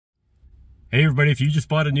Hey everybody, if you just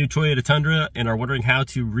bought a new Toyota Tundra and are wondering how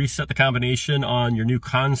to reset the combination on your new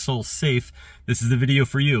console safe, this is the video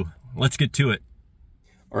for you. Let's get to it.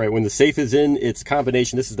 All right, when the safe is in its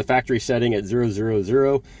combination, this is the factory setting at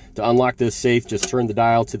 000. To unlock this safe, just turn the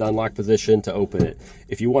dial to the unlock position to open it.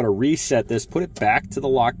 If you want to reset this, put it back to the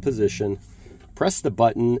lock position, press the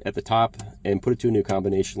button at the top and put it to a new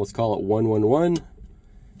combination. Let's call it 111.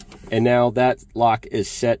 And now that lock is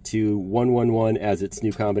set to 111 as its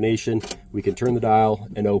new combination. We can turn the dial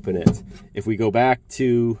and open it. If we go back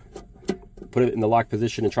to put it in the lock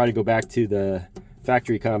position and try to go back to the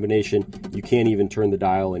factory combination, you can't even turn the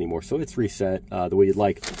dial anymore. So it's reset the way you'd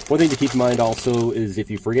like. One thing to keep in mind also is if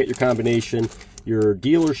you forget your combination, your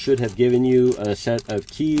dealer should have given you a set of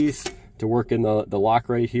keys to work in the lock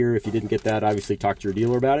right here. If you didn't get that, obviously talk to your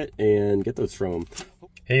dealer about it and get those from them.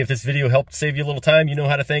 Hey, if this video helped save you a little time, you know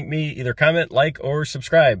how to thank me. Either comment, like, or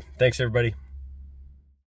subscribe. Thanks, everybody.